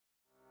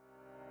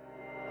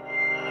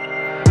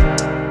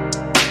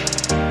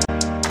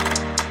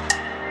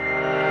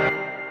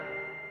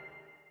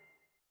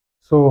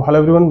Hello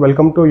everyone,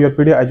 welcome to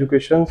YourPedia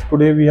Education.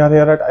 Today we are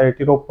here at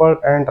IIT Ropar,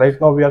 and right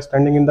now we are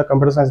standing in the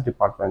computer science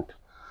department.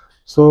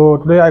 So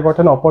today I got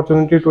an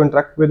opportunity to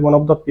interact with one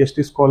of the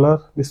PhD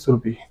scholar, Miss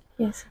Surbhi.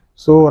 Yes.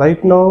 So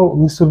right now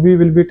Miss Surbhi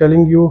will be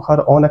telling you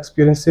her own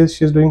experiences.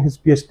 She is doing his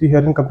PhD here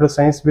in computer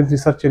science with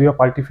research area of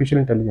artificial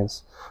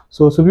intelligence.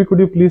 So Surbhi, could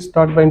you please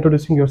start by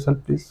introducing yourself,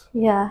 please?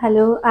 Yeah,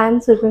 hello, I'm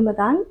Surbhi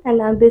Madan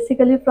and I'm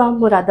basically from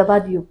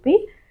Moradabad, UP,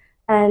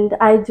 and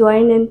I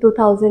joined in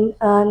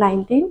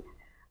 2019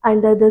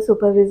 under the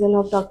supervision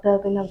of Dr.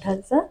 Abhinav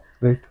Dhalsa.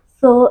 Right.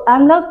 So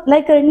I'm not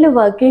currently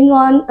working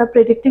on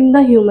predicting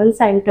the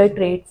human-centered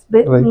traits,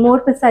 but Right. more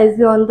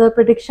precisely on the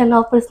prediction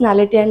of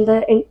personality and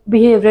the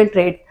behavioral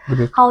traits,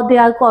 Right. how they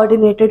are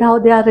coordinated, how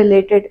they are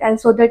related,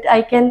 and so that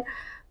I can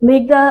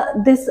make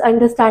this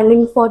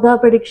understanding for the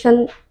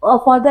prediction or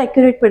for the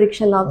accurate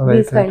prediction of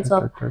these kinds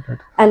of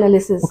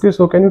analysis. Okay,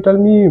 so can you tell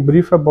me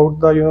brief about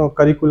the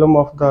curriculum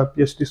of the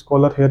PhD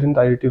scholar here in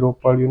the IIT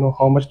Ropar?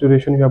 How much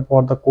duration you have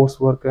for the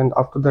coursework, and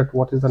after that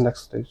what is the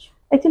next stage?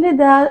 Actually,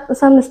 there are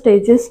some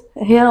stages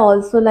here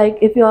also. Like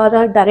if you are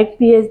a direct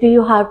PhD,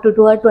 you have to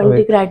do a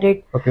 20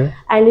 credit. Okay.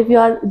 And if you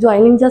are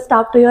joining just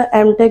after your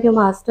MTech, your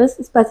Masters,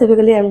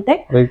 specifically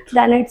MTech,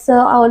 then it's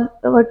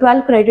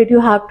 12 credit you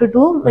have to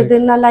do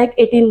within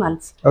 18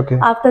 months. Okay.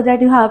 After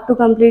that, you have to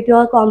complete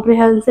your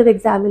comprehensive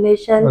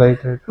examination,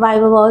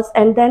 viva,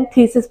 and then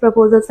thesis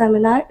proposal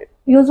seminar.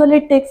 Usually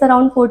it takes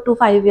around 4 to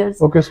 5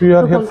 years. Okay, so you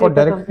are here for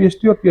direct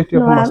PhD or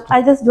PhD of Master?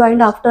 I just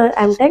joined after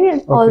MTech,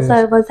 and also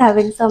I was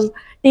having some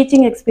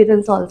teaching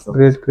experience also.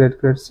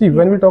 Great. See,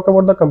 when we talk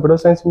about the computer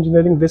science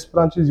engineering, this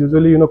branch is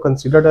usually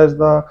considered as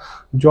the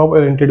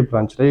job-oriented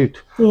branch, right?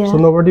 Yeah. So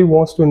nobody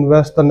wants to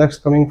invest the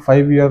next coming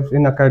 5 years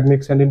in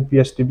academics and in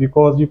PhD,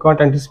 because you can't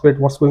anticipate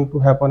what's going to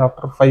happen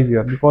after 5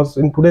 years. Because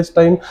in today's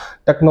time,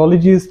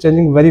 technology is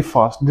changing very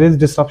fast. There is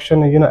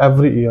disruption,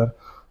 every year.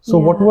 So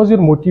what was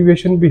your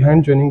motivation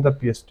behind joining the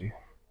PhD?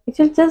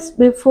 Actually, just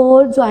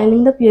before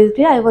joining the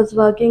PhD, I was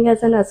working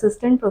as an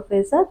assistant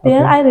professor.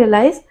 There I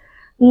realized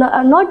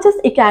not just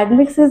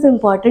academics is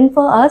important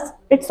for us,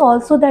 it's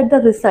also that the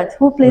research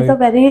who plays a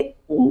very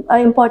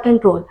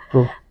important role.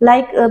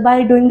 Like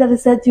by doing the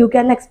research, you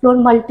can explore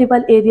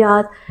multiple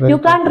areas. You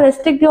can't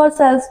restrict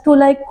yourselves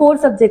to core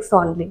subjects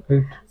only.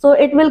 So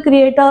it will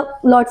create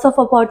lots of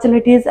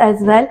opportunities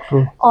as well.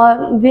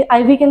 Or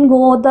we can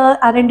go the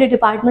R&D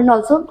department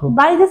also.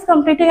 By this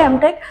completing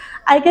MTech,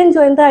 I can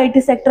join the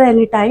IT sector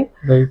anytime.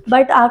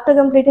 But after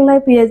completing my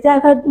PhD,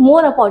 I've had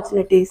more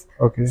opportunities.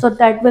 So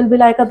that will be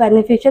like a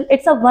beneficial.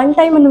 It's a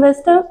one-time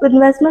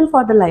investment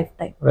for the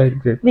lifetime. Right,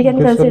 great. We can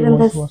consider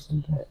this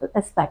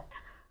aspect.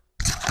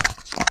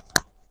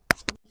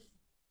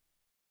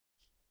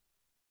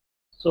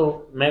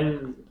 So,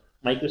 ma'am,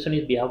 my question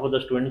is behalf of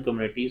the student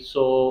community.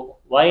 So,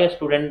 why a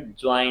student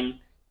join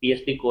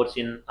PhD course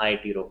in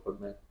IIT Ropar,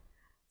 ma'am?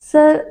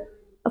 Sir,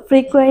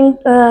 frequent.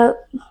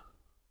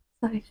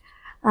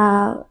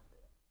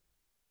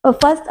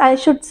 First, I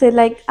should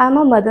say I'm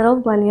a mother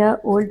of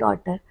 1-year-old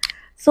daughter.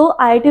 So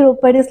IIT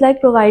Ropar is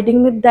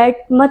providing me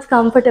that much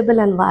comfortable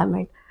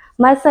environment.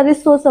 My sir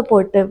is so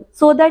supportive,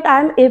 so that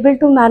I am able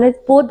to manage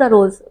both the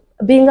roles,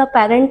 being a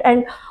parent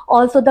and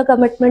also the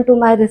commitment to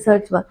my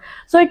research work.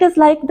 So it is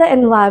like the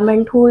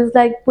environment who is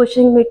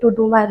pushing me to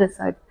do my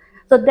research.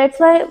 So that's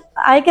why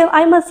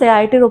I must say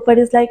IIT Ropar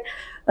is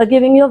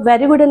giving you a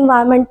very good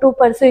environment to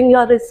pursuing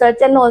your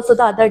research and also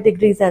the other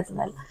degrees as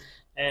well.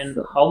 And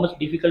how much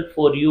difficult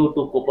for you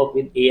to cope up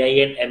with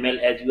AI and ML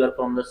as you are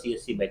from the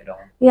CSC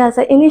background? Yes,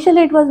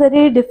 initially it was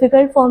very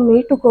difficult for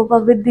me to cope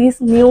up with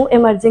these new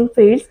emerging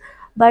fields.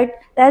 But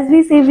as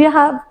we see, we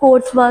have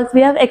coursework,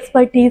 we have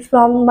expertise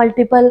from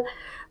multiple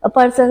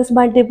persons,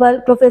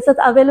 multiple professors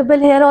available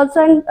here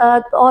also, and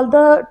all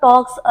the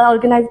talks are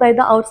organized by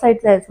the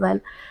outsides as well.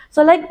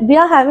 So we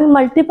are having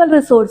multiple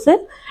resources.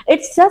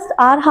 It's just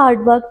our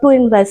hard work to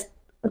invest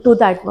to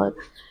that work.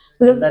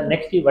 And the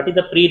next, what is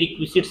the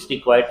prerequisites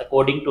required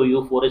according to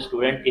you for a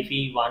student if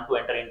he want to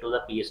enter into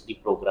the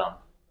PhD program,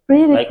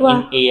 like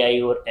in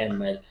AI or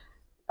ML?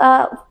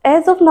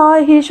 As of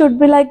now, he should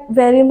be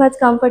very much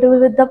comfortable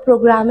with the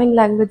programming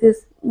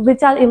languages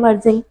which are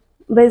emerging.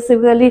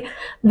 Basically,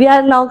 we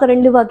are now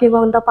currently working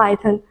on the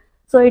Python,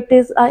 so it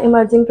is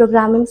emerging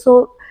programming.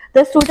 So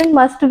the student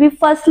must be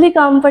firstly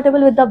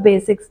comfortable with the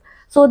basics,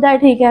 so that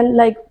he can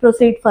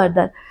proceed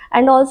further.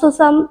 And also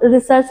some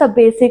research, a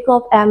basic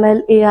of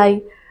ML,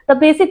 AI, the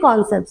basic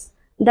concepts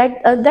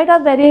that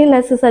are very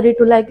necessary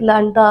to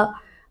learn the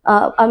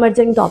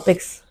emerging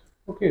topics.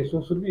 Okay, so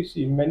Surbhi,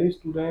 see, many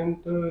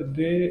students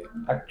they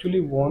actually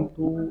want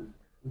to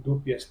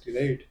do PhD,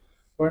 right?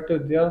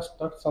 But they are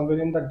stuck somewhere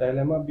in the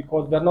dilemma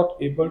because they are not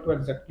able to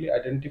exactly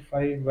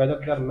identify whether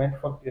they are meant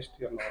for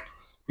PhD or not.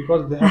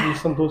 Because they have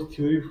listened those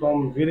theory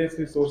from various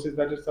resources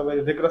that it's a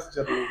very rigorous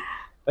journey,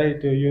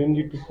 right? You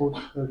need to put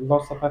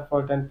lots of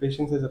effort and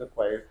patience is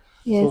required.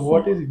 Yes, so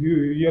what is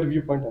your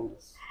viewpoint on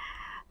this?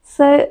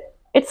 So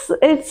it's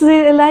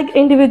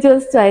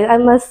individual's choice. I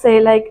must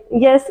say,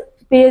 yes,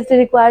 PhD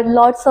required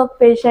lots of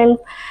patience.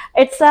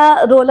 It's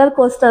a roller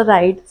coaster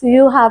ride. So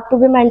you have to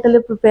be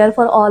mentally prepared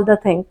for all the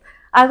things.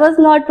 I was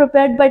not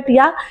prepared, but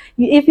yeah,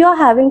 if you are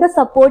having the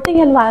supporting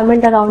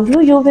environment around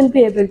you, you will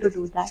be able to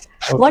do that.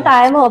 Okay. What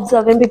I am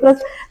observing, because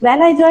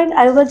when I joined,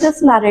 I was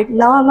just married.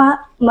 Now I'm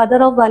a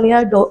mother of 1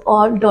 year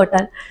old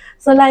daughter.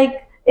 So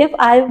like, if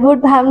I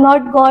would have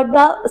not got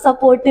the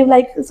supportive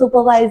like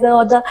supervisor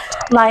or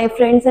my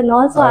friends and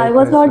all, so I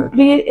was not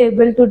be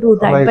able to do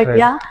that. But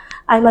yeah,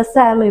 I must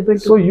say I'm able to.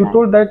 So you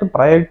told that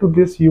prior to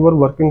this you were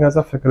working as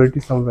a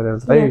faculty somewhere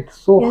else, right? Yes.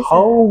 So Yes,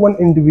 how one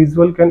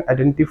individual can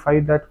identify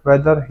that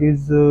whether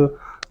he's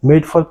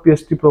made for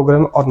PhD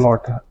program or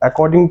not?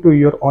 According to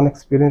your own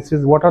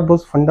experiences, what are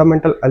those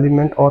fundamental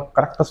element or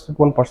characteristics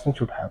one person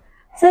should have?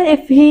 So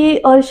if he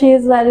or she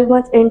is very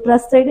much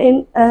interested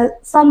in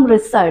some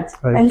research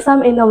and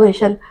some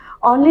innovation,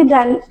 only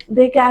then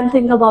they can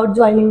think about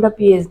joining the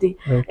PhD.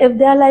 If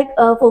they are like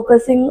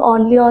focusing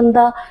only on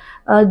the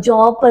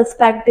job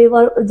perspective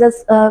or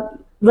just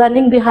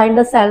running behind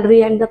the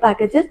salary and the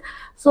packages,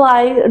 so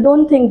I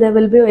don't think they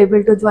will be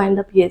able to join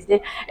the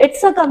PhD.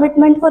 It's a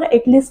commitment for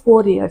at least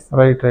 4 years.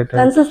 Right.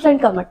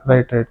 Consistent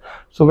commitment. Right.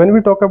 So when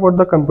we talk about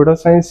the computer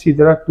science, see,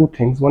 there are two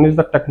things. One is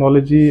the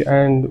technology,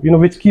 and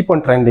which keep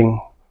on trending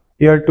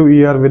year to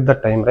year with the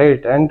time,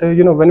 right? And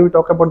when we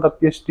talk about the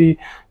PhD,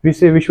 we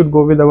say we should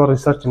go with our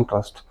research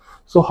interest.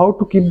 So how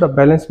to keep the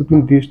balance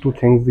between these two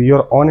things,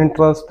 your own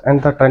interest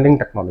and the trending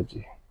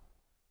technology?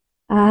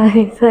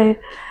 So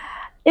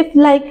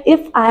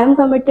if I am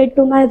committed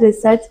to my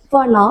research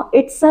for now,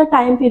 it's a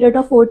time period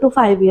of 4 to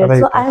 5 years.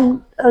 So I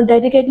am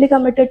dedicatedly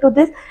committed to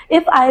this.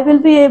 If I will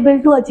be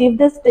able to achieve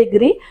this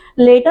degree,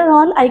 later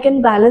on I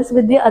can balance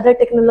with the other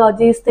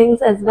technologies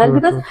things as well.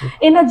 Because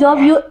in a job,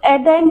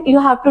 at the end you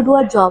have to do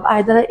a job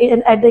either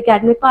at the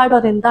academic part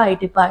or in the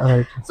IT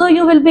part. So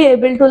you will be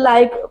able to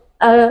like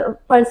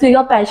pursue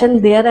your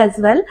passion there as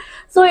well.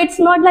 So it's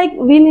not like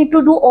we need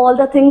to do all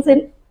the things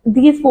in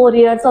these 4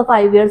 years or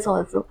 5 years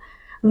also.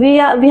 We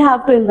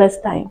have to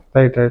invest time.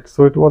 Right.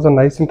 So it was a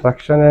nice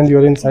interaction, and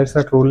your insights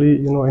are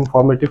truly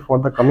informative for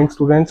the coming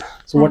students.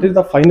 So what is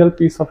the final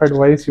piece of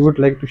advice you would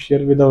like to share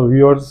with our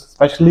viewers,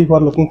 especially who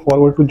are looking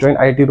forward to join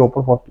IIT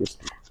Ropar for PhD?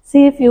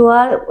 See, if you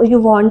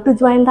want to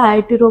join the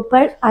IIT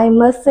Ropar, I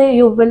must say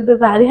you will be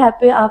very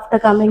happy after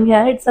coming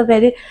here.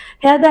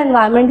 Here the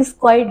environment is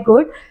quite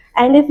good,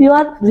 and if you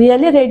are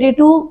really ready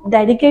to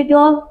dedicate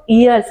your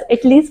years,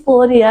 at least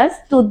 4 years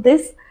to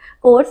this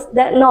course,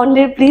 then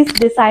only please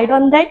decide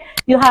on that.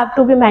 You have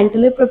to be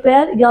mentally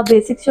prepared. Your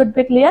basics should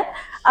be clear.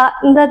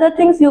 The other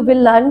things you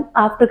will learn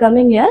after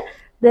coming here.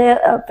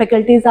 The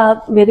faculties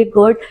are very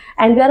good,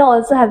 and we are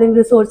also having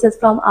resources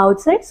from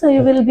outside. So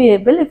you will be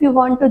able, if you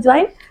want to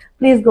join,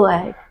 please go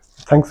ahead.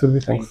 Thanks,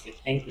 Surbhi. Thanks.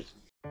 Thank you.